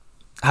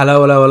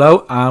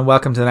Hello, and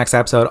welcome to the next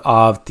episode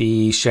of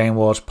the Shane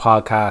Walsh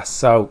podcast.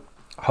 So,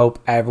 hope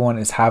everyone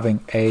is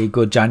having a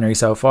good January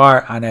so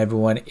far, and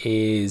everyone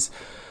is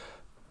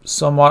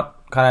somewhat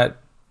kind of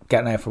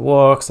getting out for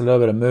walks, a little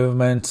bit of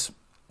movement,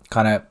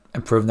 kind of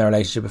improving their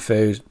relationship with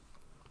food.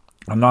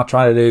 I'm not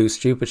trying to do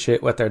stupid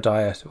shit with their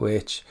diet,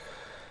 which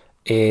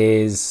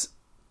is,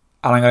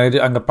 and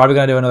I'm probably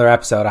going to do another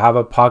episode. I have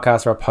a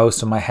podcast or a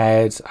post in my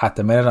head at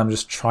the minute. I'm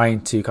just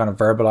trying to kind of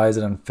verbalize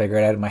it and figure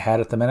it out in my head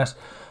at the minute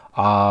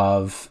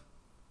of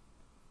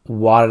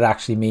what it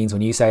actually means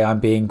when you say I'm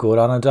being good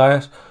on a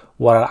diet,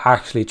 what it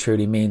actually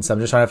truly means. So I'm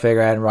just trying to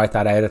figure out and write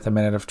that out at the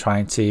minute, of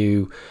trying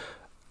to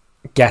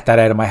get that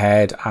out of my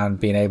head and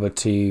being able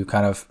to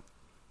kind of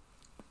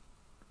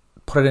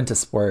put it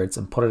into words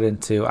and put it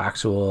into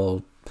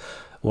actual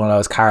one of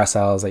those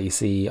carousels that you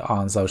see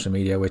on social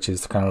media, which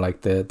is kind of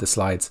like the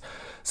slides.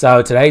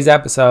 So today's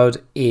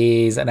episode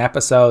is an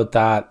episode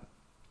that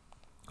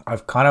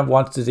I've kind of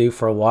wanted to do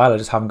for a while. I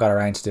just haven't got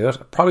around to do it.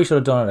 I probably should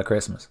have done it at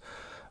Christmas,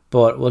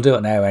 but we'll do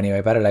it now anyway.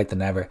 Better late than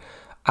never.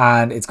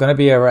 And it's going to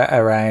be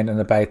around and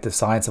about the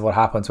science of what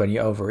happens when you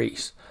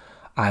overeat.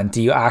 And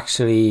do you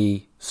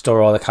actually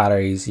store all the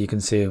calories you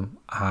consume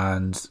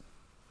and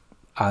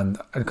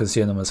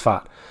consume them as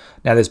fat?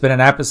 Now, there's been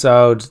an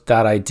episode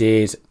that I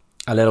did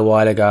a little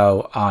while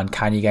ago on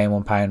can you gain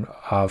 1 pound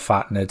of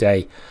fat in a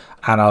day,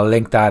 and I'll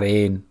link that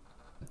in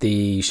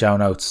the show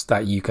notes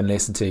that you can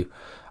listen to.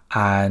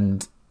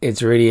 And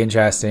it's a really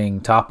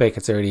interesting topic.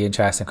 It's a really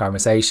interesting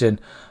conversation,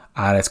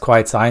 and it's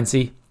quite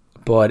sciencey,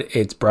 but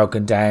it's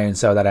broken down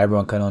so that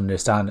everyone can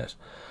understand it.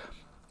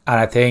 And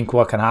I think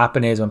what can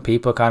happen is when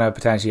people kind of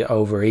potentially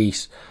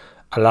overeat,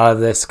 a lot of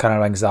this kind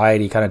of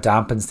anxiety kind of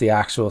dampens the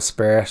actual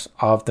spirit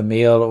of the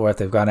meal, or if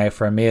they've gone out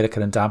for a meal, it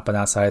can dampen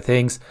that side of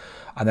things.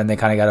 And then they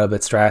kind of get a little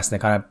bit stressed,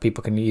 and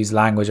people can use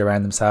language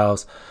around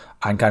themselves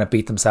and kind of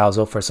beat themselves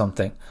up for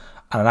something.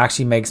 And it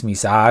actually makes me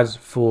sad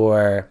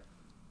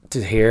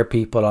to hear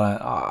people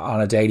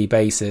on a daily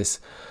basis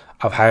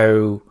of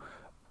how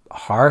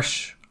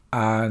harsh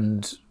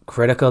and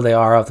critical they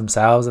are of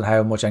themselves and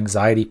how much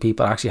anxiety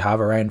people actually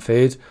have around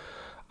food.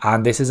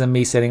 And this isn't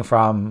me sitting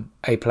from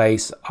a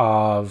place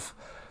of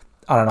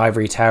on an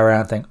ivory tower or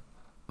anything.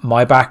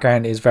 My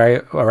background is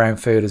around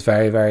food is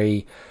very,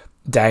 very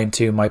down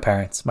to my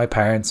parents. My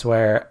parents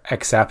were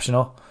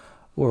exceptional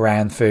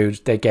around food.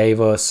 They gave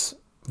us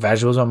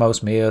vegetables on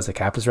most meals. They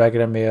kept us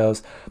regular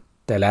meals.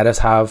 They let us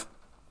have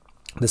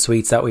the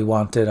sweets that we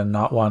wanted and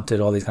not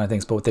wanted, all these kind of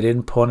things, but they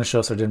didn't punish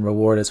us or didn't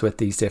reward us with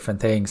these different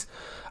things.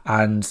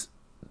 And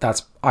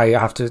I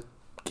have to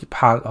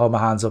hold my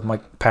hands up. My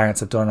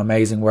parents have done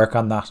amazing work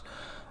on that.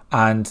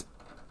 And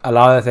a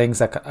lot of the things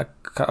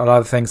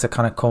that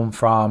kind of come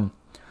from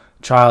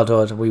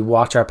childhood, we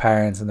watch our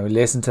parents and we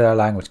listen to their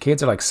language.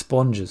 Kids are like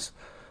sponges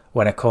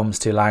when it comes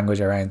to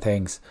language around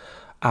things.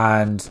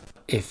 And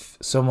if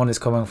someone is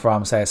coming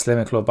from, say, a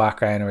Slimming Club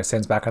background or a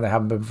SINS background, they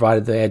haven't been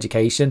provided the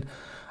education,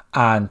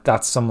 and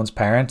that's someone's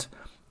parent,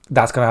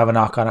 that's going to have a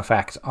knock-on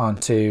effect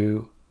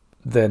onto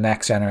the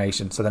next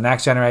generation. So the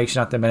next generation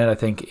at the minute, I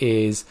think,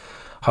 is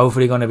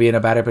hopefully going to be in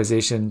a better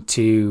position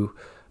to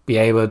be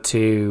able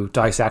to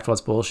dissect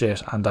what's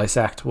bullshit and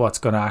dissect what's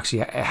going to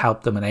actually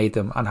help them and aid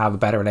them and have a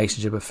better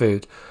relationship with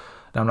food.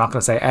 Now, I'm not going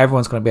to say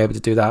everyone's going to be able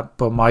to do that,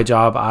 but my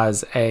job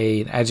as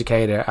an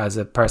educator, as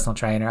a personal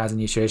trainer, as a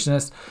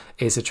nutritionist,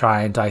 is to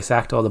try and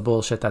dissect all the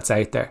bullshit that's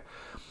out there.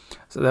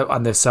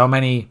 And there's so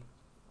many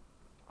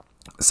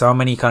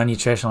kind of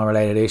nutritional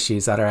related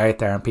issues that are out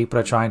there, and people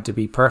are trying to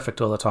be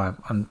perfect all the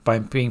time. And by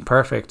being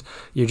perfect,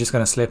 you're just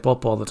going to slip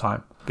up all the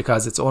time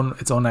because it's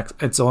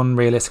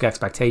unrealistic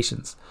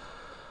expectations.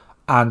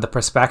 And the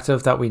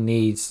perspective that we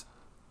need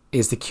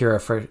is the cure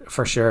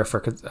for sure.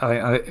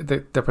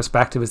 The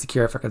perspective is the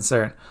cure for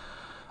concern.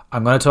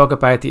 I'm going to talk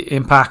about the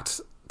impact,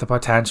 the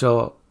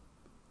potential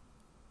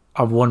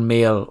of one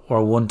meal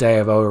or one day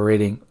of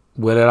overeating.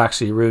 Will it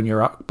actually ruin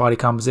your body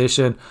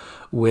composition?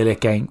 Will it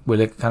kind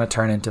of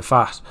turn into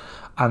fat?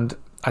 And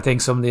I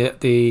think some of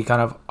the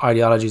kind of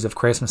ideologies of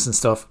Christmas and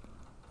stuff,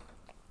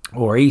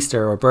 or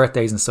Easter or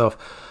birthdays and stuff,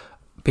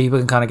 people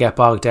can kind of get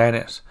bogged down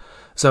in it.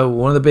 So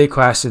one of the big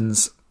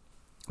questions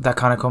that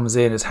kind of comes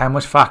in is how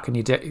much fat can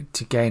you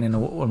to gain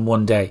in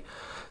one day?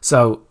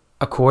 So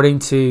according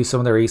to some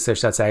of the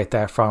research that's out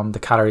there from the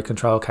Calorie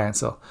Control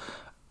Council,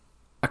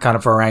 kind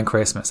of around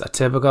Christmas, a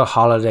typical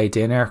holiday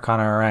dinner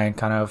kind of around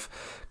kind of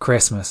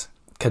Christmas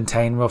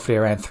contain roughly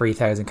around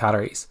 3,000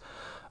 calories.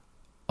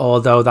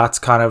 Although that's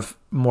kind of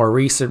more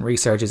recent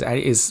research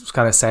is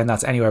kind of saying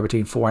that's anywhere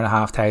between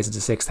 4,500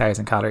 to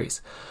 6,000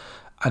 calories.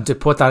 And to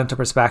put that into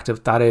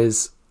perspective, that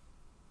is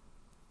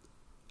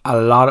a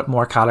lot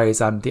more calories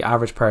than the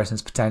average person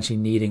is potentially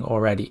needing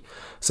already.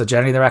 So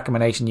generally the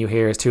recommendation you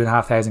hear is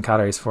 2,500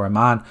 calories for a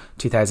man,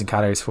 2,000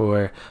 calories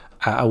for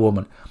a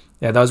woman.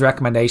 Yeah, those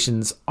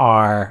recommendations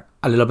are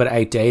a little bit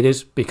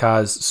outdated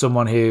because a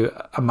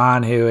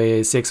man who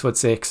is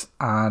 6'6"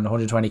 and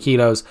 120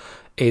 kilos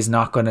is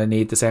not going to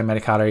need the same amount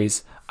of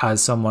calories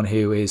as someone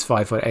who is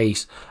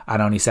 5'8"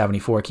 and only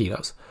 74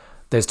 kilos.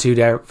 There's two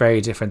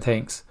very different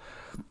things.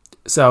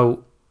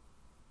 So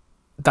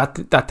that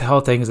the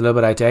whole thing is a little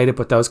bit outdated,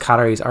 but those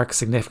calories are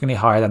significantly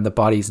higher than the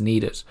body's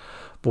needed.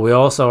 But we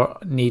also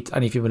need,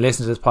 and if you've been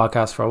listening to this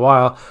podcast for a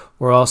while,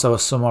 we're also a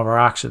sum of our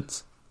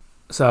actions.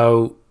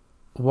 So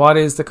what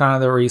is the kind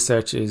of the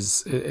research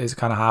is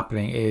kind of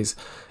happening is,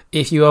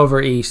 if you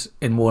overeat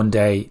in one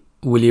day,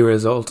 will you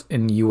result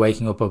in you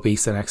waking up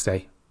obese the next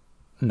day?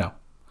 No.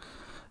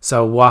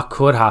 So what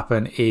could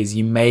happen is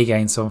you may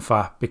gain some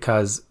fat,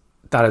 because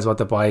that is what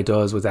the body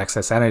does with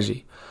excess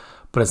energy.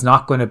 But it's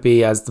not going to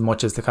be as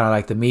much as the kind of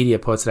like the media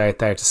puts it out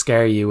there to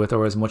scare you with,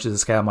 or as much as the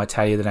scale might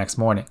tell you the next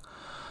morning.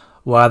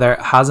 While there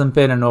hasn't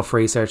been enough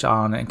research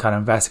on and kind of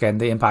investigating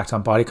the impact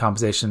on body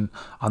composition,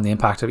 on the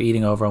impact of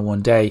eating over in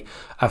one day,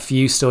 a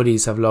few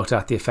studies have looked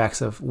at the effects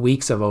of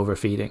weeks of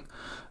overfeeding.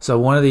 So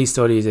one of these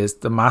studies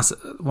that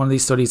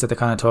they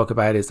kind of talk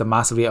about is the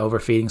massively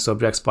overfeeding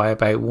subjects by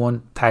about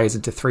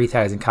 1,000 to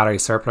 3,000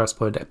 calories surplus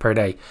per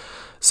day.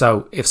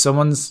 So if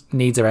someone's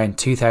needs around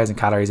 2,000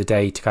 calories a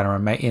day to kind of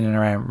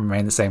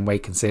remain the same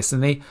weight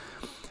consistently,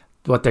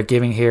 what they're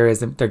giving here is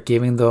they're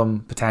giving them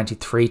potentially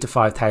 3,000 to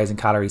 5,000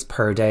 calories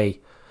per day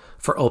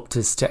for up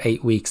to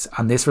 8 weeks.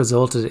 And this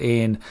resulted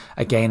in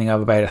a gaining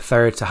of about a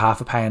third to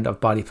half a pound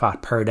of body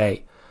fat per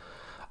day.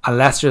 And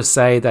let's just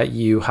say that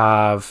you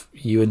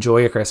enjoy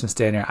your Christmas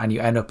dinner and you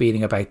end up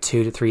eating about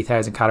 2,000 to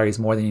 3,000 calories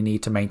more than you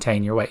need to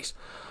maintain your weight.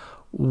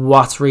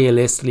 What's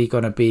realistically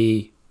going to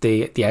be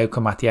the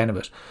outcome at the end of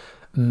it?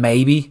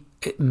 Maybe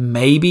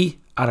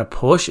at a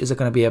push, is it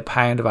going to be a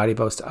pound of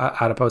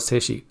adipose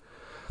tissue?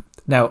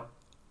 Now,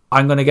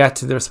 I'm going to get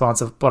to the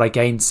response of, but I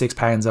gained 6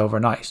 pounds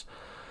overnight.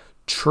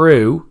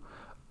 True,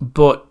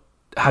 but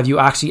have you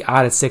actually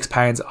added 6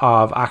 pounds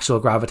of actual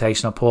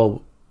gravitational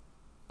pull?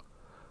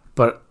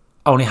 But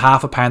only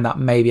half a pound that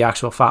may be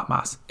actual fat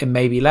mass. It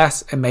may be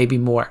less, it may be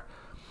more.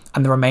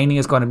 And the remaining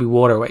is going to be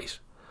water weight.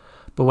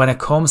 But when it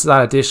comes to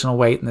that additional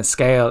weight and the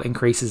scale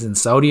increases in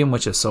sodium,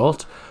 which is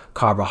salt,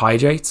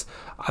 carbohydrates,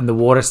 and the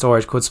water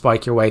storage could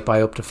spike your weight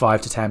by up to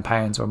 5 to 10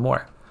 pounds or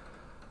more.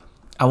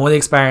 And one of the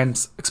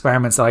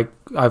experiments that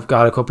I've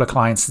got a couple of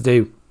clients to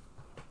do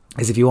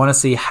is, if you want to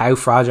see how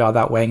fragile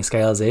that weighing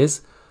scales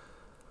is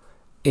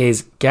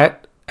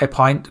get a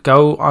pint,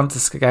 go onto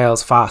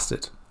scales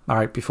fasted. All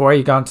right, before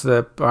you go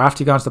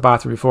after you go into the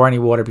bathroom, before any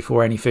water,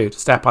 before any food,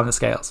 step on the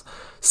scales,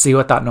 see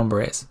what that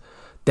number is.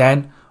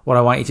 Then what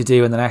I want you to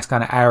do in the next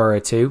kind of hour or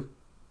two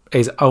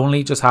is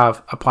only just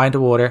have a pint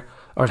of water,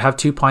 or have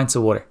 2 pints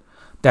of water.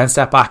 Then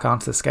step back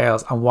onto the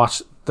scales and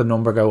watch the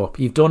number go up.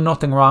 You've done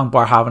nothing wrong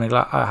by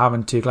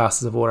having 2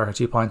 glasses of water or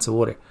 2 pints of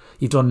water.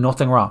 You've done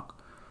nothing wrong.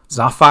 It's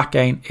not fat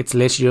gain, it's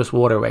literally just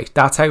water weight.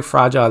 That's how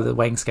fragile the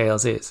weighing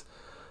scales is.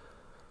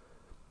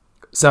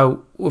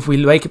 So if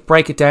we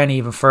break it down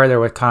even further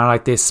with kind of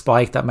like this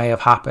spike that may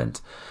have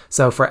happened.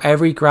 So for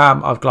every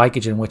gram of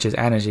glycogen, which is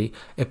energy,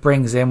 it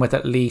brings in with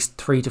at least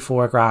 3 to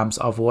 4 grams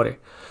of water.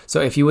 So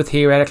if you would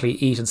theoretically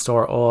eat and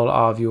store all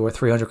of your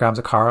 300 grams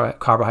of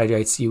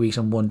carbohydrates you eat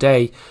in one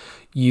day,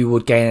 you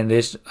would gain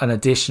an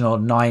additional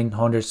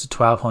 900 to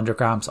 1,200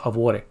 grams of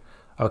water.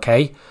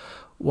 Okay?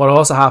 What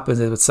also happens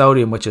is with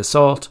sodium, which is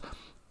salt,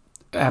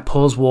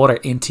 pulls water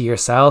into your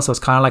cells. So it's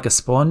kind of like a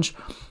sponge,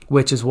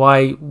 which is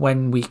why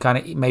when we kind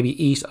of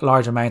maybe eat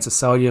large amounts of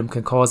sodium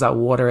can cause that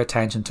water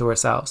retention to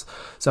ourselves.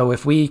 So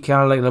if we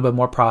kind of like a little bit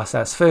more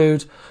processed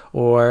food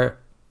or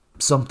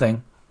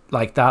something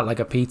like that, like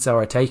a pizza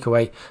or a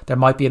takeaway, there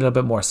might be a little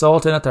bit more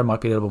salt in it, there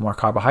might be a little bit more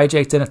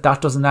carbohydrates in it.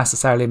 That doesn't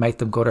necessarily make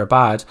them good or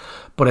bad,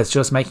 but it's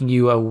just making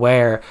you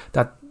aware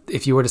that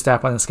if you were to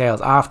step on the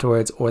scales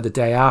afterwards or the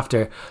day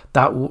after,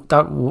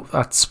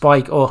 that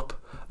spike up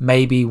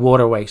may be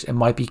water weight, it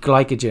might be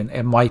glycogen,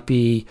 it might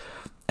be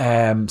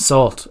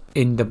salt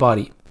in the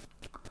body.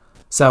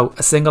 So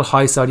a single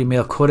high sodium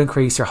meal could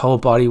increase your whole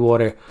body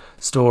water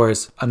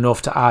stores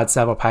enough to add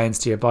several pounds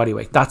to your body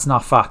weight. That's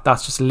not fat,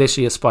 that's just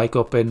literally a spike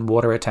up in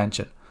water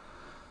retention.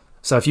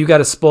 So if you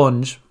get a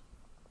sponge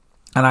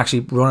and actually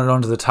run it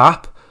under the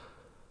tap,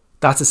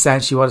 that's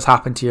essentially what has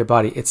happened to your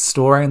body. It's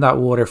storing that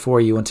water for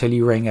you until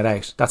you wring it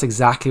out. That's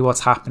exactly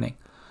what's happening.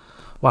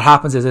 What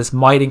happens is this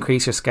might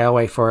increase your scale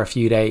weight for a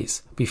few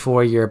days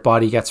before your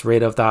body gets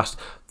rid of that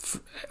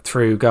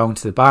through going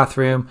to the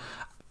bathroom,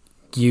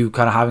 you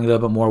kind of having a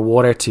little bit more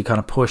water to kind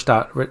of push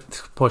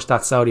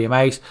that sodium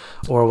out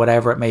or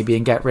whatever it may be,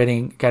 and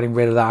getting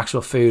rid of the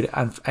actual food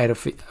and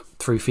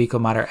through fecal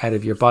matter out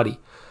of your body.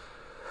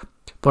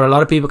 But a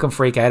lot of people can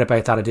freak out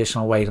about that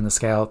additional weight on the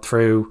scale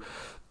through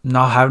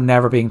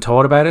never being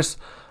taught about it,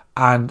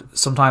 and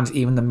sometimes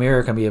even the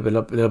mirror can be a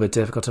little bit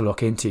difficult to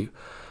look into.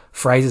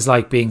 Phrases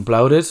like being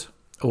bloated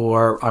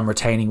or I'm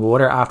retaining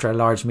water after a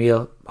large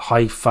meal,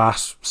 high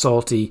fat,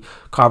 salty,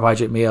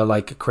 carbohydrate meal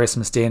like a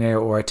Christmas dinner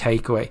or a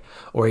takeaway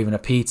or even a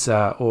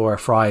pizza or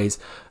fries,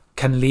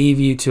 can leave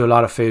you to a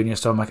lot of food in your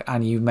stomach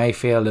and you may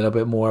feel a little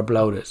bit more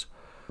bloated.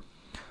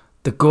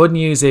 The good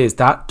news is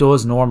that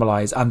does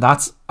normalize, and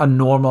that's a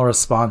normal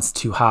response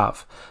to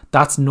have.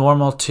 That's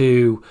normal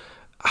to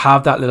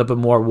have that little bit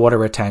more water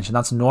retention.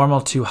 That's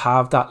normal to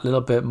have that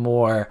little bit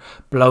more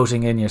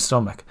bloating in your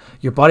stomach.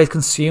 Your body's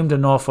consumed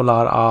an awful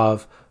lot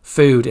of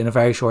food in a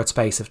very short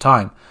space of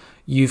time.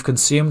 you've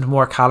consumed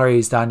more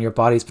calories than your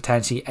body's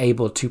potentially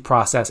able to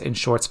process in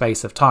short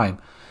space of time.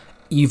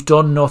 You've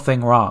done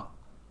nothing wrong.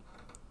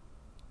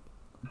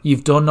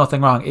 You've done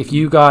nothing wrong. If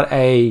you got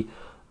a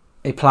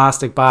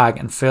plastic bag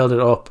and filled it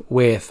up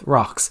with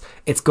rocks,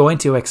 it's going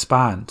to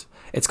expand.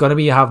 It's going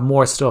to have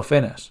more stuff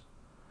in it.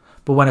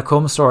 But when it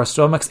comes to our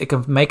stomachs, it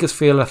can make us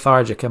feel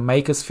lethargic, it can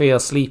make us feel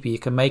sleepy,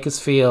 it can make us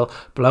feel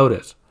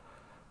bloated.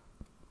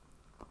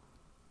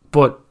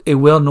 But it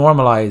will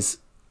normalize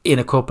in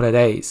a couple of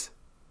days.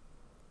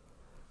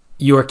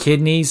 Your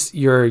kidneys,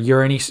 your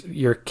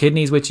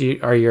kidneys, which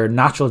are your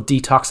natural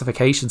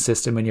detoxification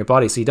system in your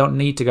body. So you don't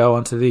need to go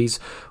onto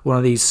one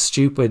of these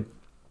stupid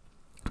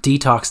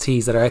detox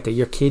teas that are out there.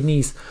 Your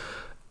kidneys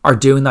are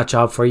doing that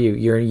job for you.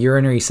 Your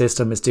urinary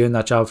system is doing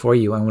that job for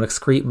you and will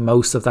excrete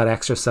most of that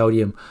extra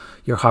sodium.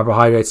 Your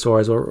carbohydrate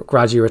stores will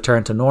gradually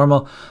return to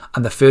normal,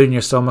 and the food in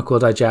your stomach will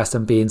digest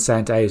and being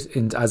sent out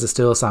as a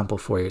stool sample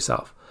for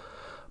yourself.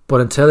 But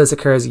until this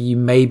occurs, you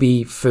may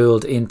be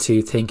fooled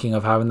into thinking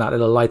of having that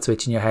little light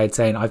switch in your head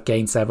saying, I've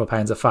gained several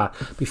pounds of fat,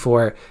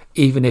 before,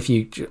 even if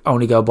you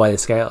only go by the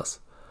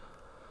scales.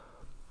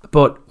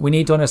 But we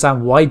need to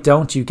understand, why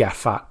don't you get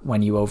fat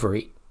when you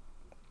overeat?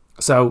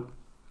 So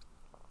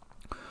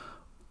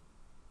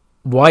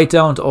why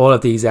don't all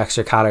of these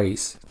extra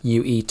calories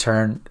you eat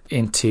turn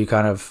into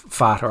kind of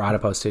fat or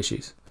adipose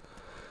tissues?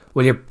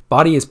 Well, your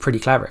body is pretty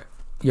clever.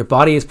 Your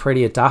body is a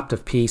pretty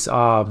adaptive piece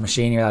of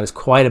machinery that is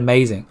quite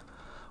amazing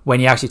when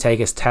you actually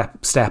take a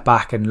step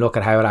back and look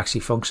at how it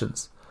actually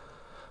functions.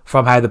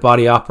 From how the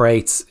body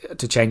operates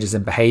to changes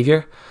in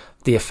behavior,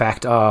 the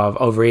effect of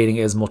overeating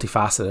is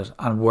multifaceted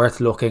and worth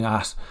looking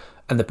at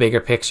in the bigger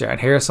picture. And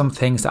here are some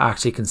things to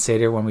actually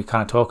consider when we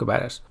kind of talk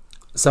about it.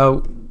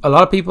 So a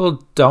lot of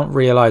people don't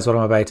realize what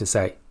I'm about to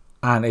say,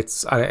 and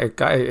it's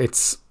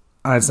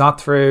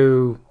not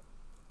through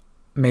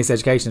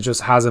miseducation. It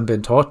just hasn't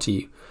been taught to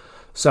you.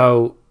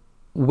 So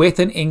with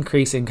an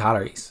increase in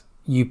calories,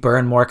 you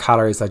burn more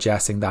calories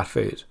digesting that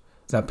food.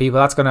 So people,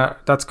 that's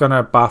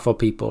gonna baffle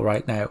people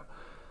right now.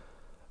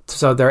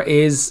 So there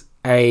is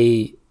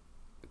a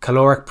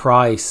caloric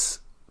price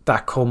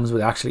that comes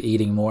with actually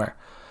eating more.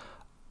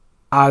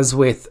 As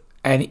with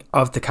any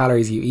of the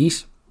calories you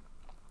eat,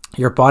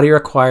 your body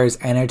requires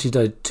energy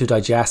to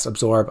digest,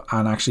 absorb,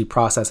 and actually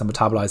process and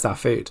metabolize that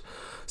food.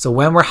 So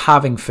when we're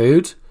having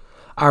food,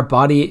 our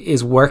body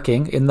is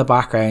working in the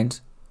background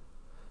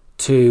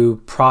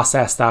to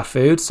process that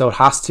food. So it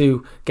has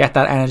to get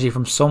that energy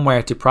from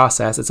somewhere to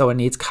process it. So it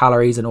needs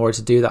calories in order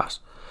to do that.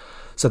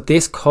 So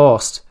this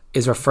cost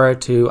is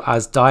referred to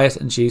as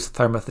diet-induced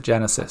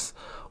thermogenesis,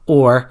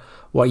 or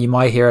what you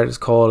might hear it is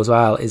called as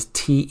well is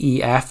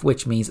TEF,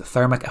 which means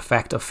thermic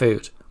effect of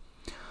food.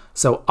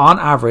 So on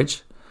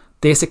average,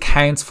 this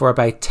accounts for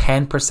about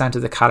 10%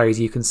 of the calories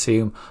you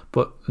consume,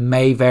 but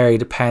may vary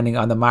depending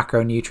on the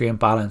macronutrient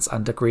balance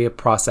and degree of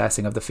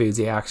processing of the foods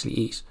you actually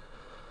eat.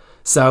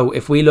 So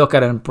if we look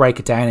at it and break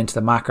it down into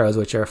the macros,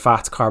 which are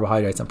fats,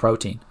 carbohydrates, and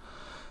protein.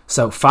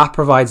 So fat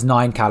provides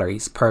 9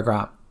 calories per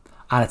gram,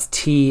 and its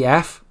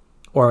TEF,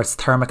 or its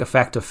thermic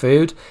effect of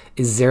food,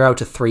 is 0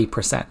 to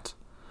 3%.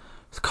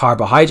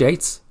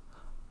 Carbohydrates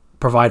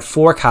provide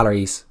 4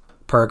 calories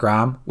per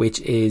gram,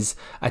 which is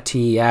a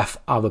TEF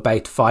of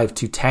about 5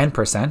 to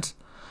 10%,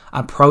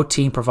 and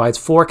protein provides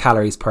 4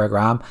 calories per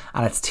gram,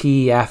 and its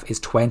TEF is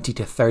 20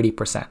 to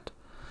 30%.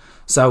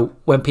 So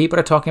when people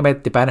are talking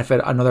about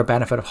another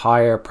benefit of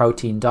higher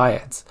protein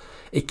diets,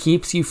 it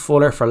keeps you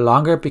fuller for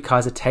longer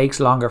because it takes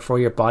longer for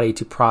your body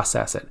to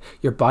process it.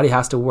 Your body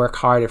has to work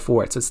harder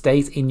for it, so it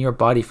stays in your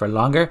body for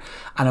longer,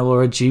 and it will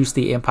reduce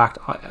the impact,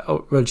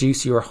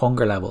 reduce your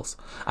hunger levels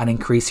and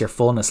increase your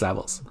fullness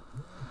levels.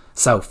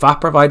 So fat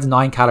provides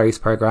 9 calories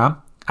per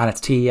gram, and its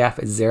TEF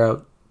is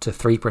 0 to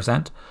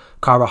 3%.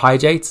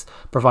 Carbohydrates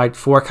provide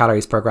 4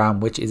 calories per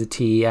gram, which is a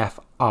TEF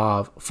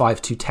of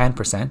 5 to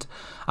 10%.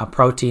 And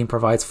protein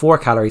provides 4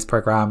 calories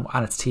per gram,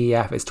 and its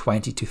TEF is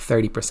 20 to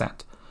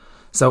 30%.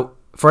 So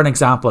for an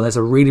example, and it's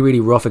a really, really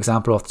rough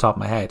example off the top of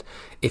my head,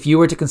 if you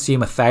were to consume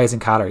 1,000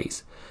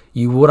 calories,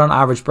 you would on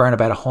average burn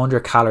about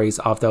 100 calories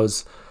of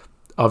those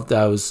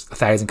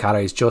 1,000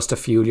 calories just to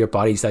fuel your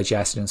body's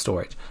digestion and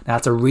storage. Now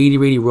that's a really,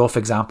 really rough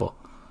example.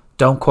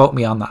 Don't quote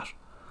me on that.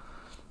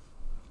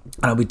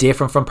 And it'll be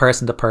different from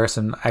person to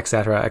person,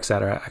 etc.,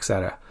 etc.,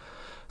 etc.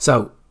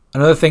 So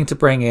another thing to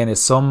bring in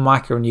is some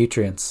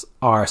macronutrients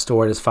are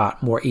stored as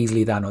fat more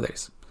easily than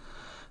others.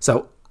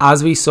 So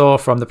as we saw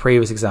from the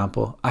previous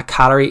example, a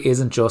calorie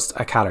isn't just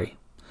a calorie.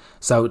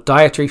 So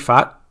dietary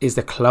fat is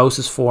the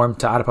closest form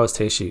to adipose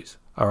tissues.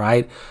 All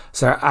right.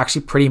 So they're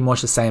actually pretty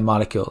much the same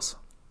molecules.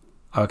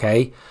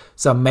 Okay.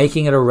 So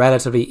making it a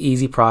relatively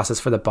easy process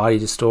for the body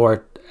to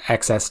store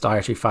excess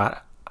dietary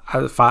fat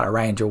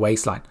around your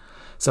waistline.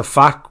 So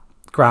fat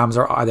grams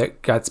are either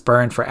gets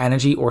burned for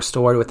energy or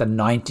stored with a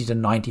 90 to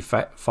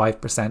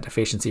 95%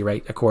 efficiency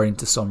rate, according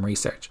to some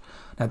research.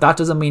 Now that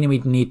doesn't mean we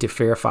need to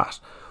fear fat.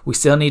 We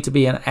still need to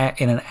be in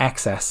an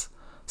excess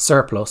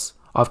surplus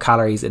of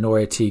calories in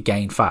order to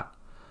gain fat.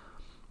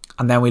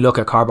 And then we look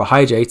at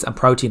carbohydrates and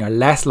protein are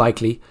less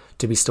likely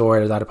to be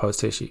stored as adipose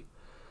tissue.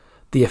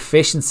 the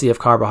efficiency of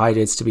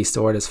carbohydrates to be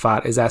stored as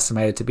fat is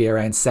estimated to be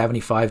around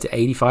 75 to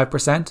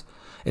 85%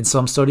 in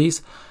some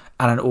studies.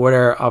 And in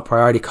order of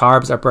priority,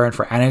 carbs are burned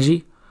for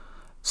energy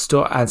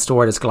and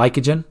stored as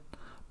glycogen,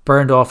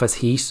 burned off as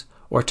heat,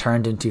 or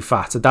turned into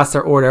fat. So that's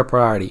their order of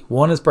priority.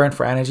 1 is burned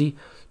for energy,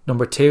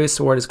 number 2 is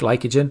stored as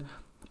glycogen,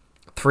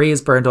 3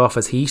 is burned off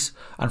as heat,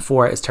 and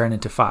 4 is turned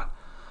into fat.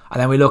 And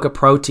then we look at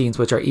proteins,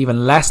 which are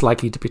even less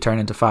likely to be turned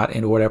into fat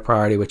in order of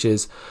priority, which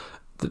is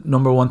the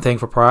number one thing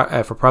for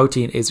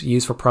protein is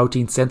used for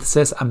protein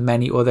synthesis and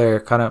many other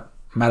kind of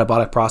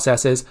metabolic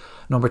processes.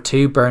 Number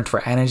 2, burnt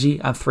for energy,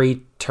 and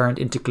 3, turned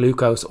into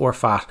glucose or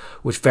fat,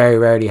 which very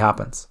rarely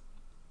happens.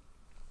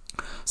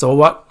 So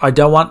what I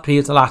don't want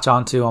people to latch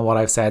onto on what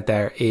I've said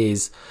there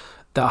is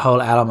the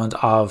whole element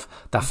of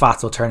that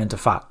fats will turn into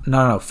fat.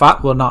 No,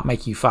 fat will not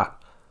make you fat.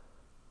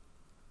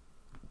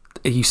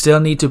 You still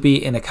need to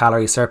be in a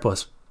calorie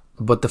surplus,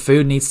 but the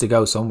food needs to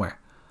go somewhere.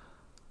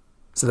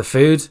 So the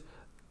food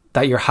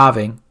that you're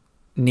having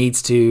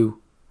needs to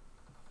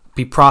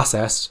be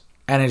processed,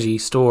 energy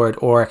stored,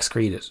 or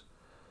excreted.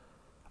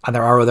 And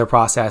there are other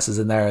processes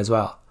in there as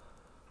well.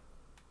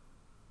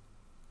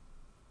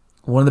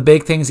 One of the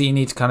big things that you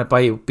need to kind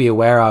of be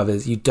aware of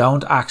is you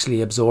don't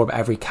actually absorb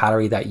every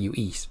calorie that you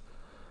eat.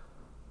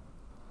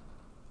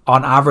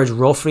 On average,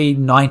 roughly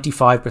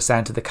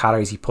 95% of the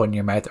calories you put in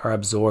your mouth are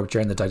absorbed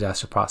during the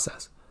digestive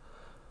process.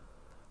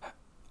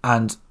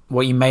 And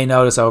what you may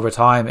notice over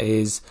time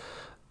is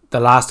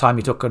the last time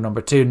you took a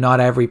number 2, not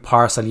every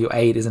parcel you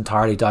ate is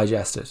entirely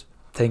digested.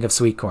 Think of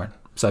sweet corn.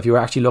 So if you were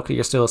actually looking at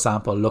your stool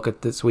sample, look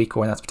at the sweet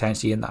corn that's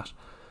potentially in that.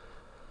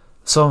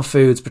 Some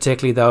foods,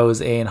 particularly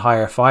those in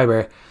higher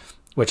fibre,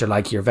 which are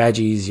like your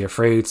veggies, your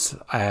fruits,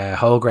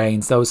 whole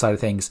grains, those side of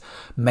things,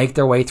 make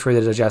their way through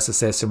the digestive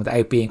system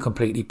without being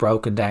completely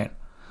broken down.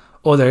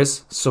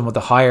 Others, some of the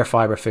higher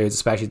fibre foods,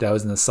 especially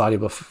those in the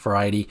soluble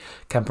variety,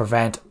 can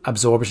prevent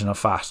absorption of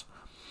fat.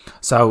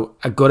 So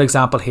a good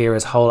example here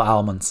is whole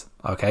almonds,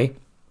 okay?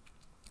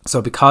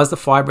 So because the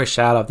fibrous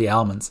shell of the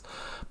almonds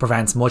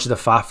prevents much of the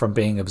fat from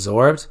being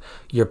absorbed,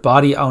 your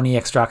body only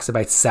extracts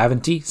about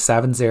 70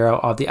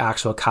 of the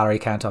actual calorie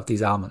count of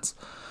these almonds.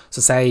 So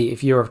say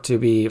if you were to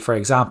be, for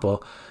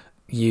example,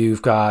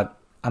 you've got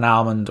an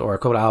almond or a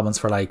couple of almonds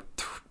for like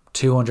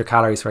 200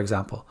 calories, for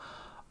example,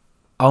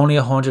 only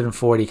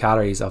 140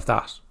 calories of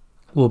that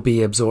will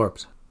be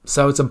absorbed.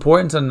 So it's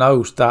important to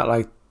note that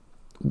like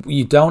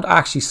you don't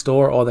actually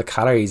store all the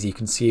calories you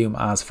consume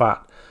as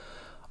fat.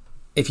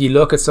 If you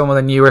look at some of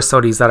the newer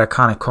studies that are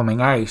kind of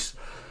coming out,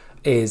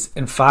 is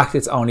in fact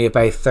it's only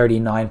about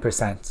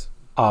 39%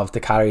 of the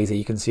calories that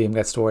you consume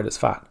get stored as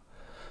fat.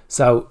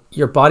 So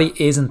your body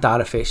isn't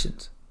that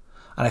efficient.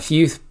 And a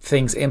few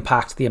things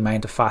impact the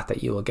amount of fat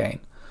that you will gain.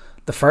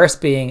 The first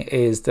being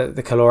is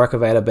the caloric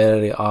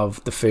availability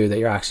of the food that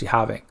you're actually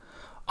having,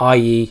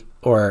 i.e.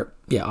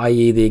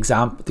 the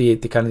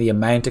kind of the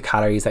amount of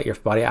calories that your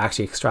body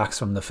actually extracts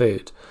from the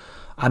food.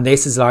 And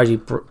this is largely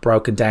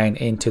broken down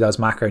into those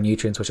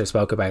macronutrients which I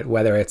spoke about,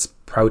 whether it's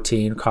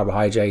protein,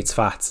 carbohydrates,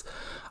 fats,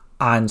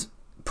 and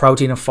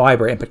protein and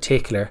fiber in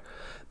particular.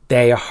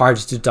 They are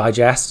harder to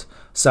digest,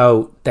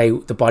 so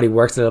the body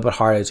works a little bit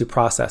harder to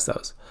process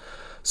those.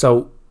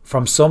 So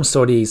from some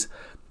studies,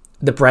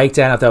 the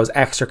breakdown of those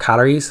extra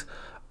calories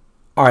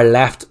are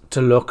left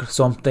to look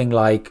something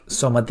like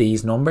some of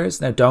these numbers.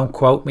 Now don't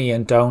quote me,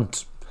 and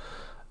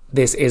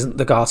this isn't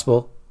the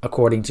gospel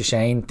according to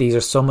Shane. These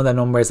are some of the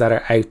numbers that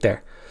are out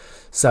there.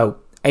 So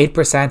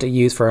 8% are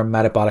used for a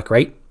metabolic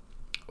rate,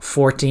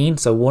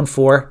 14%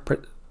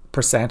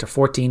 or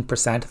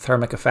 14%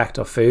 thermic effect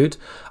of food,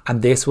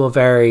 and this will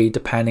vary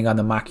depending on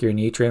the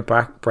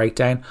macronutrient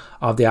breakdown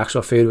of the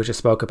actual food, which I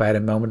spoke about a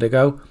moment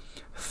ago.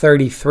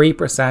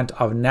 33%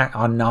 of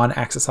on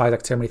non-exercise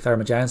activity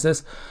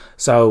thermogenesis,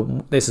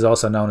 so this is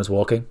also known as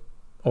walking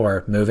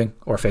or moving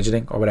or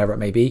fidgeting or whatever it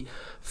may be.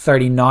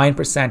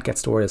 39% gets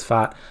stored as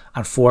fat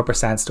and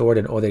 4% stored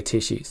in other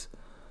tissues.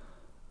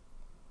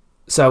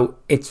 So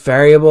it's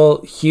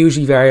variable,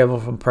 hugely variable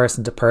from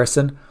person to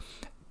person,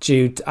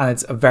 and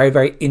it's a very,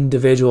 very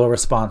individual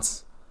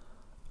response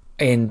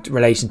in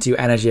relation to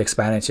energy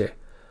expenditure.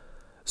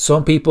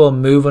 Some people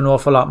move an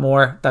awful lot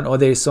more than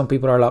others. Some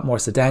people are a lot more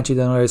sedentary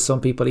than others.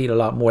 Some people eat a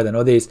lot more than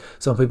others.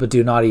 Some people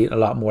do not eat a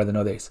lot more than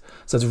others.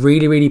 So it's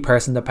really, really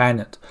person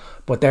dependent.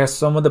 But there's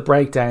some of the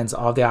breakdowns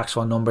of the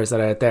actual numbers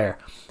that are out there.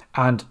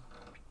 And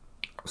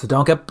so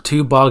don't get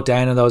too bogged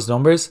down in those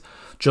numbers.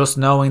 Just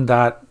knowing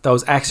that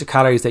those extra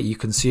calories that you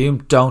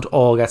consume don't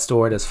all get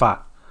stored as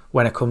fat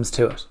when it comes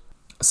to it.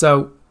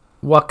 So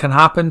what can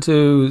happen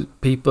to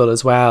people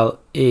as well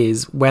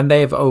is when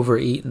they've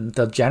overeaten,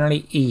 they'll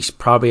generally eat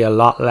probably a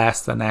lot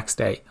less the next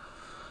day.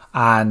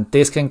 And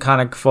this can kind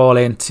of fall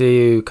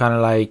into kind of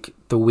like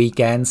the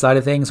weekend side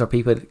of things, where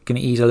people can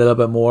eat a little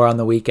bit more on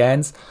the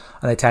weekends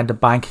and they tend to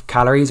bank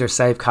calories or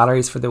save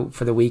calories for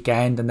the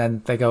weekend, and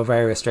then they go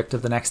very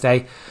restrictive the next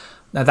day.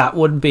 Now that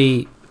wouldn't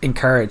be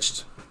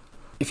encouraged.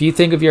 If you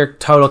think of your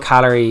total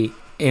calorie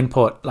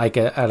input like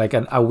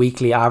a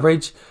weekly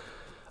average,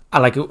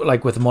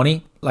 like with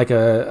money, like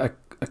a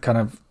kind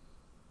of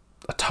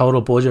a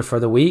total budget for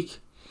the week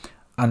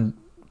and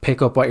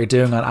pick up what you're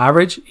doing on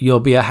average, you'll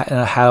be in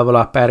a hell of a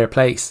lot better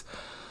place.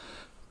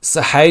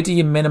 So how do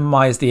you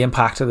minimize the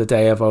impact of the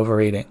day of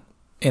overeating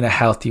in a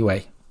healthy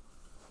way?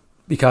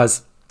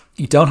 Because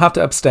you don't have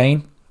to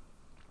abstain,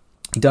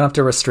 you don't have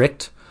to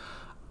restrict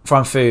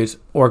from food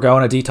or go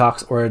on a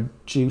detox or a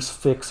juice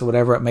fix or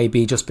whatever it may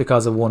be just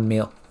because of one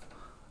meal.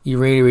 You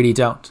really, really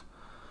don't.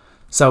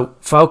 So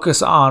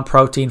focus on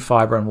protein,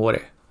 fiber and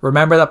water.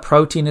 Remember that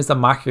protein is the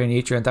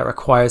macronutrient that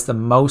requires the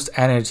most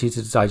energy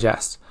to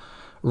digest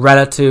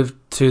relative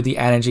to the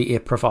energy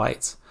it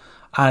provides.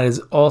 And it is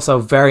also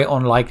very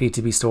unlikely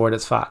to be stored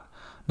as fat.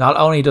 Not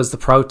only does the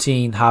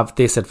protein have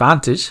this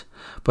advantage,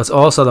 but it's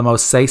also the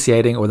most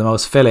satiating or the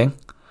most filling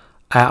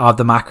of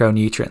the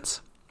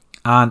macronutrients.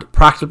 And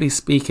practically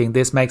speaking,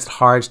 this makes it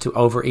hard to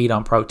overeat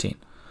on protein.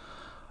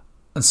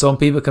 And some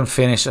people can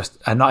finish a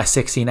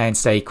 16-ounce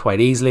steak quite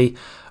easily,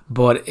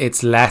 but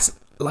it's less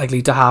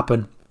likely to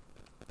happen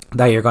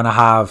that you're going to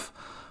have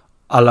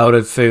a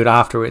loaded food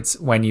afterwards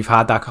when you've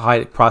had that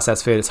high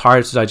processed food. It's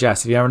harder to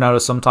digest. If you ever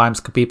notice, sometimes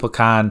people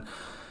can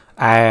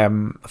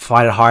find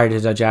it hard to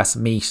digest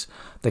meat.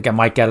 They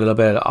might get a little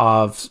bit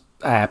of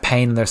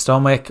pain in their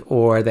stomach,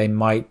 or they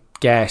might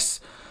get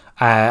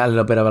a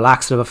little bit of a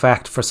laxative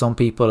effect for some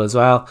people as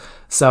well.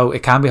 So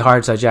it can be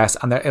hard to digest,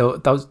 and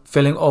those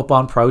filling up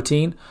on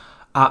protein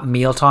at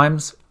meal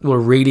times will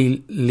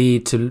really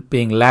lead to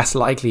being less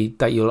likely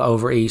that you'll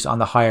overeat on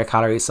the higher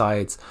calorie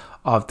sides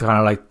of kind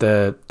of like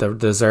the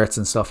desserts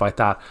and stuff like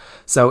that.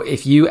 So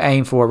if you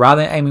aim for,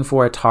 rather than aiming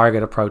for a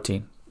target of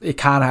protein, it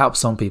can help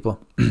some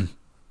people.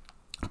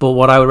 But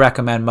what I would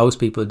recommend most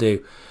people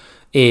do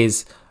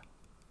is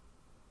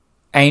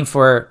aim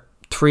for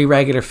 3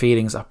 regular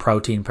feedings of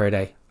protein per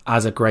day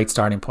as a great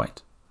starting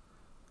point.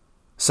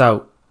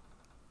 So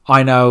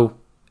I know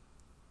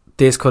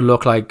this could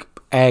look like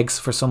eggs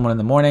for someone in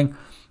the morning,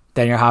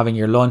 then you're having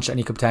your lunch and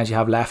you could potentially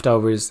have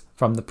leftovers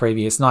from the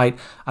previous night,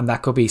 and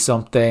that could be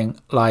something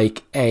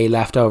like a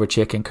leftover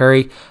chicken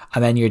curry,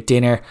 and then your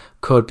dinner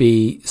could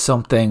be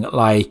something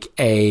like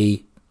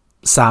a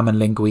salmon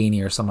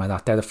linguine or something like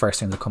that. They're the first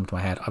things that come to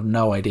my head. I've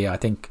no idea. I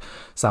think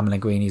salmon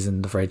linguine is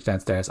in the fridge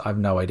downstairs. I've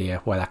no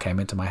idea why that came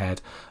into my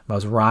head.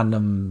 Most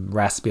random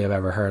recipe I've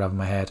ever heard of in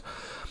my head.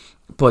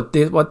 But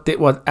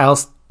what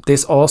else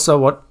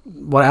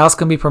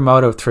can be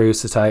promoted through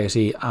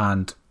society,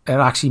 and it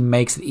actually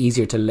makes it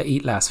easier to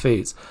eat less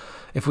foods.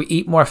 If we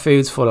eat more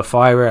foods full of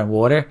fiber and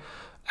water,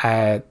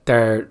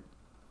 they're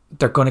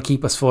going to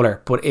keep us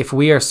fuller. But if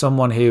we are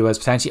someone who has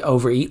potentially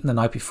overeaten the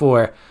night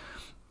before,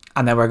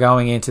 and then we're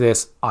going into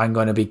this, I'm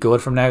going to be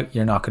good from now,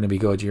 you're not going to be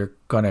good. You're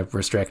going to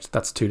restrict.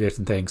 That's 2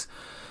 different things.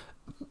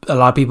 A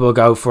lot of people will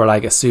go for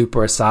like a soup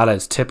or a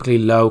salad, typically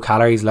low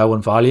calories, low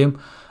in volume,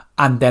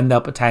 and then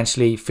they'll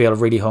potentially feel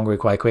really hungry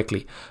quite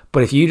quickly.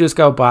 But if you just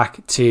go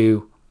back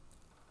to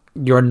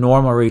your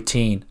normal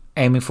routine,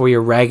 aiming for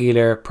your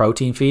regular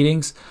protein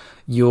feedings,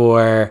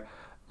 your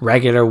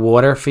regular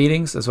water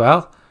feedings as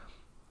well,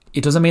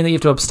 it doesn't mean that you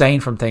have to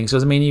abstain from things. It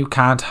doesn't mean you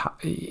can't.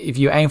 If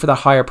you aim for the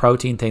higher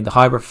protein thing, the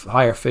higher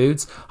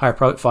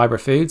fiber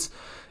foods,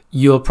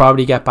 you'll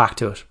probably get back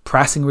to it.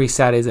 Pressing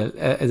reset is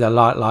a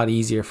lot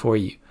easier for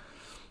you.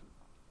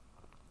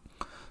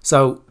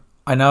 So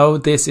I know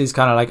this is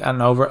kind of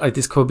like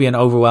this could be an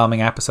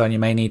overwhelming episode, and you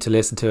may need to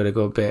listen to it a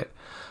good bit.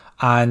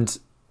 And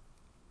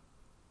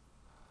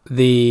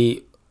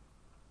the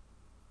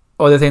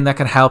other thing that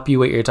can help you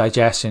with your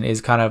digestion is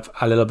kind of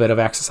a little bit of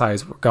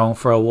exercise. Going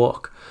for a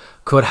walk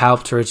could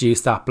help to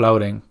reduce that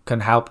bloating, can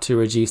help to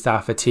reduce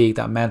that fatigue,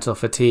 that mental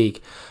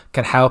fatigue,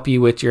 can help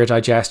you with your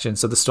digestion.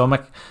 So the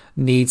stomach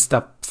might need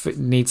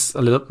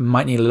a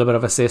little bit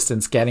of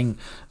assistance getting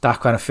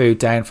that kind of food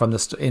down from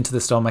into the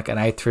stomach and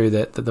out through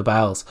the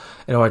bowels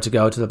in order to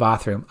go to the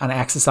bathroom, and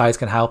exercise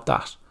can help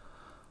that.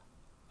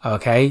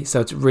 Okay,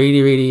 so it's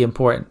really, really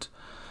important.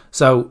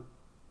 So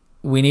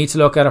we need to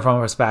look at it from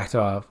a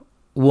perspective of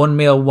one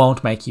meal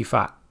won't make you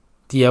fat.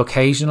 The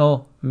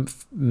occasional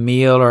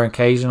meal or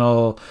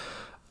occasional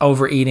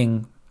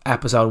overeating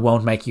episode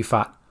won't make you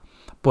fat.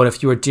 But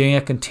if you are doing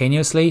it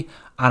continuously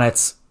and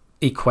it's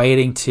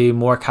equating to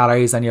more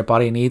calories than your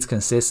body needs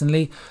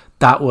consistently,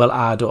 that will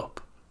add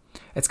up.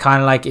 It's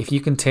kind of like if you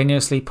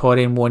continuously put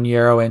in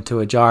 €1 into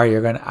a jar,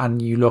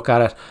 and you look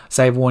at it,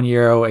 save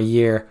 €1 a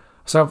year,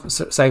 so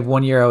save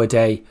 €1 a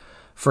day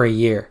for a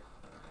year,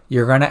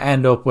 you're going to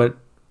end up with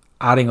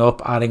adding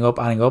up, and you're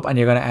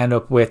going to end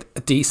up with a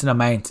decent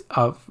amount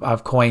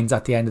of coins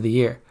at the end of the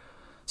year.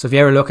 So if you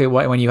ever look at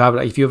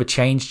if you have a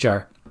change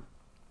jar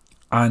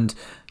and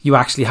you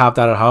actually have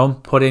that at home,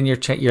 put in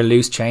your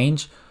loose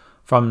change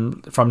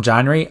from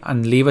January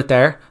and leave it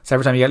there. So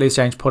every time you get loose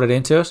change, put it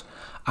into it,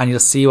 and you'll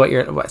see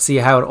see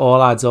how it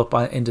all adds up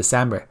in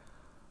December.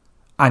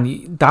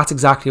 And that's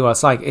exactly what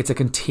it's like. It's a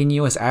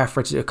continuous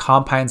effort. It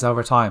compounds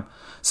over time.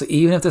 So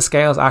even if the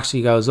scales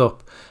actually goes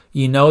up,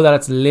 you know that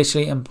it's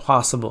literally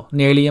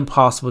nearly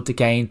impossible to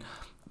gain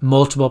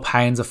multiple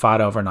pounds of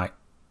fat overnight.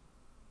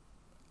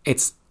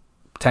 It's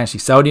potentially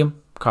sodium,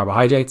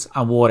 carbohydrates,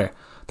 and water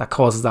that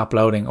causes that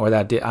bloating or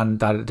that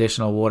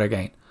additional water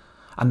gain.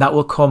 And that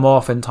will come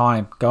off in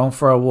time. Going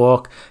for a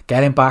walk,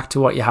 getting back to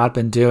what you had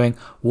been doing.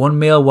 One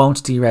meal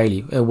won't derail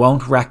you. It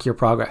won't wreck your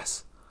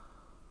progress.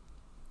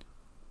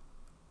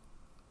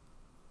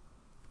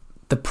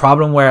 The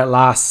problem where it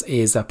lasts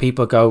is that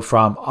people go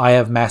from, I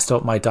have messed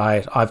up my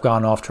diet, I've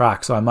gone off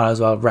track, so I might as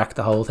well wreck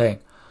the whole thing.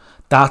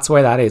 That's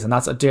where that is. And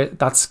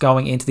that's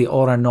going into the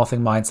all or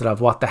nothing mindset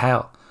of what the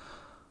hell.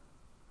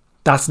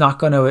 That's not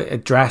going to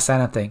address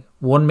anything.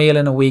 One meal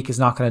in a week is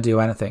not going to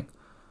do anything.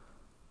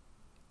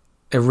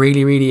 It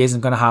really, really isn't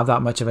going to have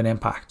that much of an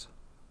impact.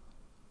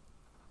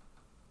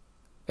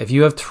 If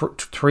you have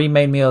 3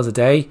 main meals a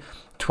day,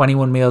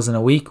 21 meals in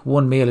a week,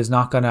 one meal is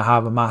not going to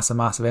have a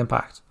massive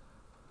impact.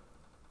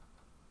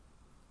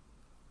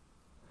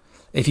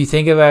 If you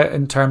think about it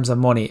in terms of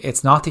money,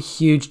 it's not the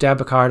huge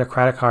debit card or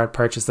credit card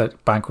purchase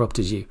that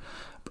bankrupted you.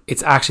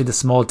 It's actually the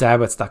small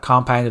debits that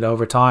compounded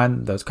over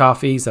time, those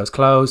coffees, those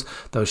clothes,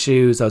 those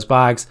shoes, those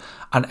bags,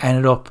 and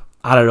added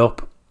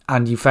up,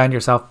 and you found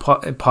yourself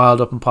piled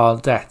up and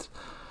piled debt.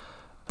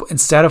 But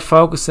instead of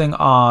focusing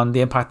on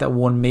the impact that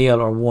one meal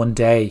or one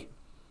day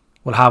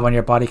will have on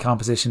your body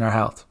composition or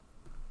health,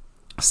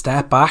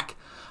 step back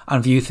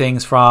and view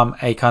things from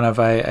a kind of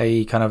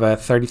a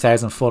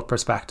 30,000 foot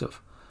perspective.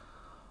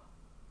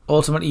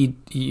 Ultimately,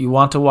 you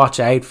want to watch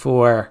out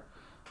for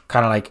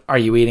kind of like, are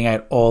you eating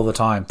out all the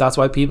time? That's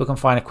why people can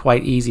find it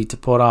quite easy to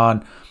put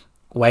on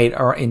weight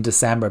or in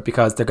December,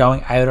 because they're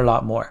going out a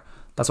lot more.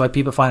 That's why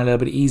people find it a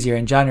little bit easier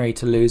in January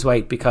to lose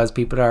weight, because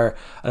people are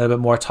a little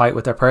bit more tight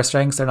with their purse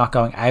strings. They're not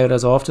going out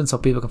as often, so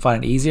people can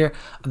find it easier.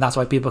 And that's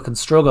why people can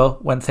struggle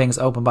when things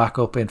open back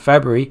up in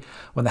February,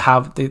 when they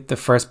have the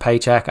first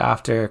paycheck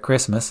after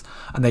Christmas,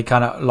 and they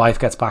kind of, life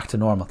gets back to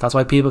normal. That's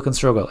why people can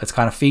struggle. It's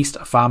kind of feast,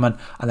 famine,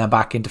 and then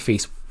back into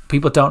feast.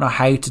 People don't know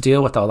how to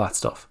deal with all that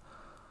stuff.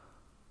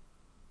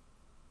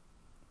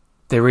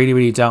 They really,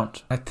 really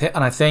don't. And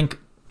I think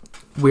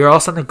we're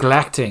also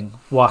neglecting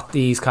what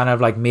these kind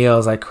of like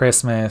meals like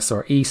Christmas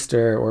or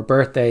Easter or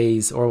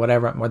birthdays or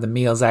whatever, or the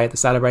meals out, the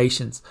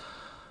celebrations,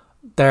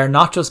 they're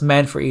not just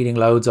meant for eating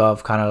loads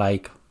of kind of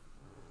like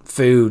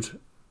food.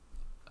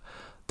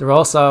 They're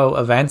also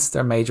events.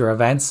 They're major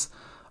events,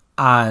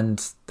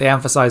 and they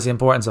emphasize the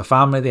importance of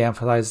family. They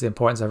emphasize the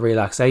importance of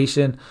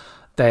relaxation.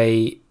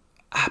 They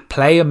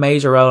play a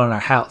major role in our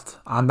health,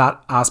 and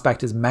that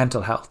aspect is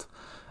mental health.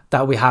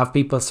 That we have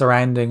people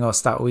surrounding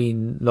us that we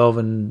love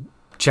and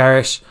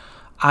cherish,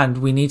 and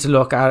we need to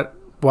look at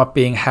what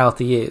being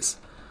healthy is.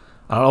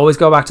 I'll always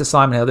go back to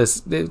Simon Hill.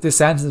 This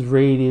sentence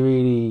really,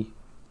 really,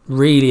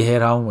 really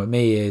hit home with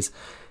me, is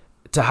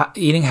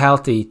eating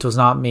healthy does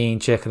not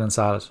mean chicken and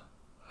salad.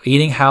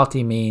 Eating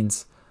healthy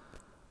means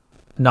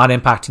not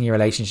impacting your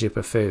relationship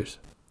with food.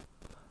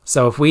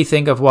 So if we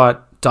think of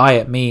what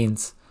diet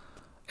means,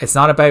 it's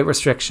not about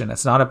restriction.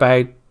 It's not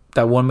about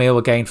that one meal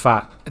will gain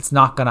fat. It's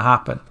not going to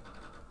happen.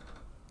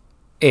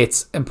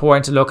 It's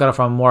important to look at it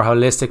from a more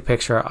holistic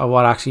picture of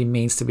what actually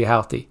means to be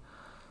healthy.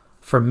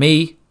 For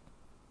me,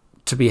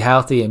 to be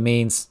healthy, it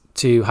means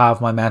to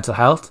have my mental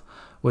health,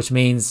 which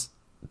means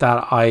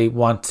that I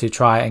want to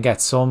try and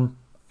get some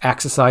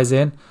exercise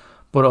in,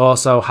 but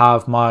also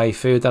have my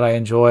food that I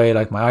enjoy,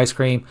 like my ice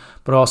cream,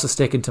 but also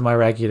sticking to my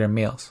regular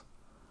meals.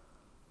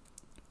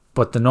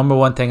 But the number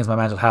one thing is my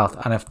mental health.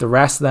 And if the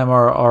rest of them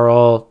are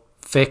all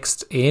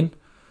fixed in,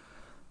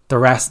 the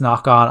rest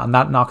knock on, and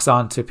that knocks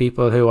on to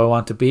people who I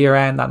want to be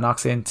around. That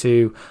knocks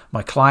into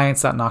my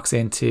clients. That knocks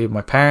into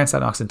my parents.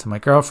 That knocks into my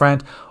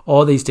girlfriend.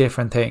 All these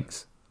different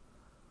things.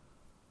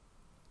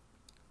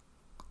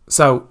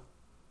 So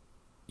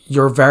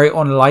you're very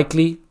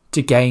unlikely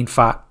to gain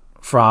fat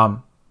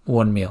from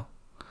one meal.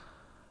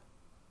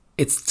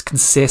 It's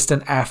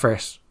consistent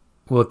effort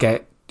will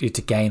get you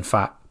to gain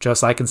fat,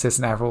 just like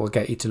consistent effort will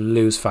get you to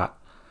lose fat.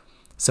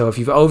 So if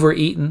you've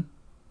overeaten,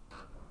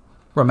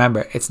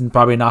 remember, it's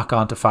probably not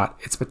gone to fat.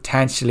 It's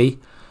potentially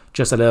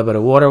just a little bit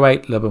of water weight,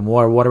 a little bit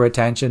more water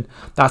retention.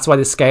 That's why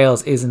the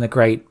scales isn't a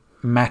great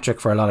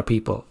metric for a lot of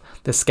people.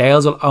 The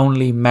scales will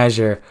only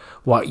measure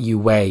what you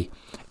weigh.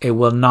 It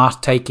will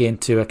not take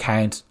into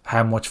account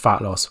how much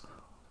fat loss.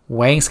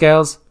 Weighing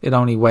scales, it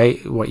only weigh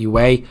what you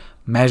weigh.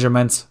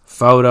 Measurements,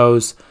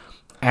 photos,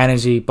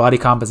 energy, body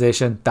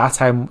composition, that's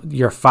how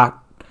your fat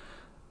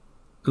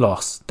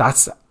loss.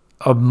 That's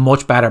a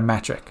much better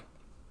metric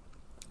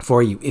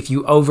for you. If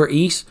you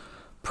overeat,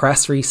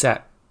 press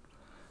reset.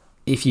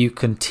 If you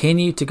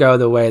continue to go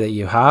the way that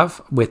you have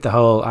with the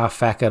whole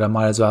feck it, I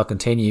might as well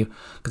continue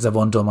because I've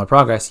undone my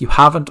progress, you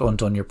haven't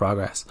undone your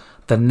progress.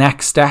 The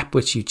next step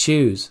which you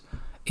choose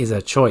is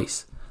a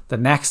choice. The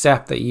next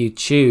step that you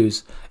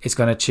choose is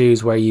going to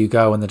choose where you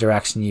go and the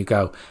direction you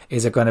go.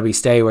 Is it going to be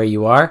stay where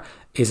you are?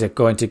 Is it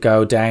going to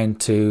go down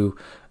to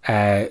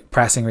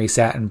pressing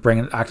reset and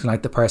acting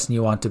like the person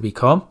you want to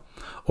become?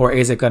 Or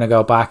is it going to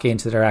go back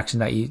into the direction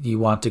that you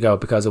want to go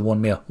because of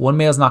one meal? One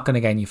meal is not going to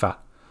gain you fat.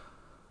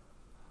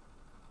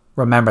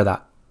 Remember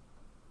that.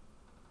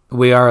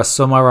 We are a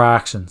sum of our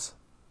actions.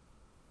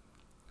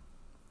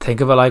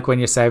 Think of it like when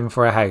you're saving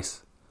for a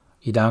house.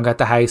 You don't get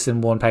the house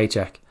in one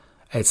paycheck.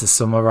 It's a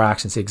sum of our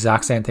actions. The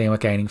exact same thing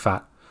with gaining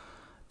fat.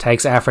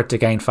 takes effort to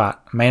gain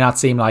fat. It may not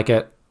seem like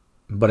it,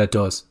 but it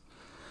does.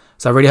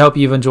 So I really hope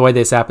you've enjoyed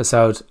this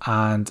episode,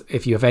 and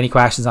if you have any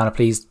questions on it,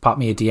 please pop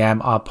me a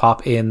DM. I'll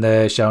pop in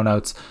the show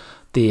notes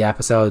the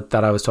episode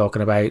that I was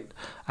talking about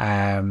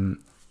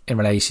in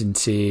relation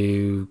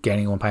to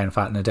gaining 1 pound of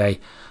fat in a day,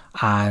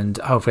 and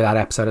hopefully that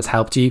episode has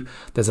helped you.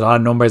 There's a lot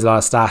of numbers, a lot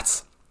of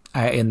stats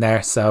in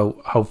there,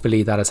 so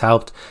hopefully that has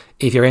helped.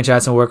 If you're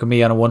interested in working with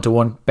me on a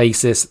one-to-one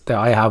basis,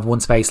 I have one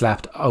space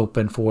left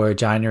open for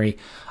January,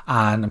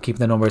 and I'm keeping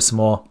the numbers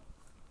small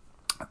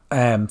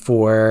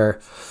for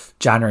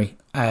January,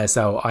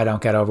 so I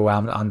don't get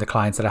overwhelmed on the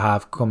clients that I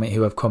have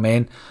who have come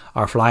in,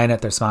 are flying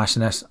it, they're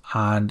smashing it,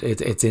 and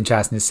it's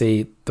interesting to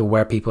see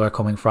where people are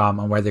coming from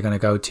and where they're going to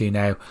go to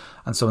now.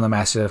 And some of the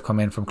messages that have come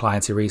in from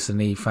clients who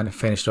recently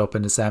finished up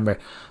in December,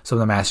 some of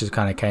the messages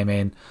kind of came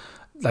in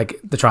like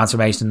the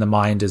transformation in the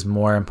mind is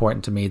more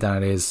important to me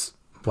than it is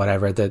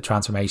whatever the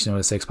transformation of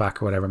a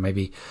six-pack or whatever.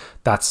 Maybe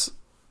that's,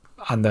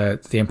 and the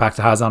impact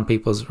it has on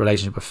people's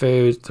relationship with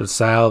food,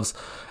 themselves.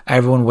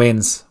 Everyone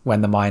wins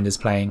when the mind is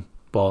playing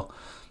ball.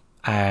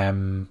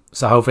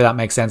 So hopefully that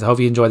makes sense. I hope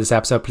you enjoyed this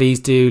episode. Please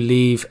do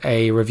leave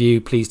a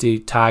review. Please do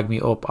tag me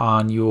up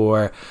on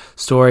your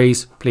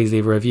stories. Please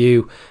leave a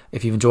review.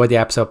 If you've enjoyed the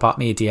episode, pop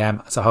me a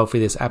DM. So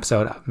hopefully this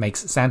episode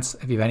makes sense.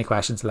 If you have any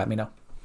questions, let me know.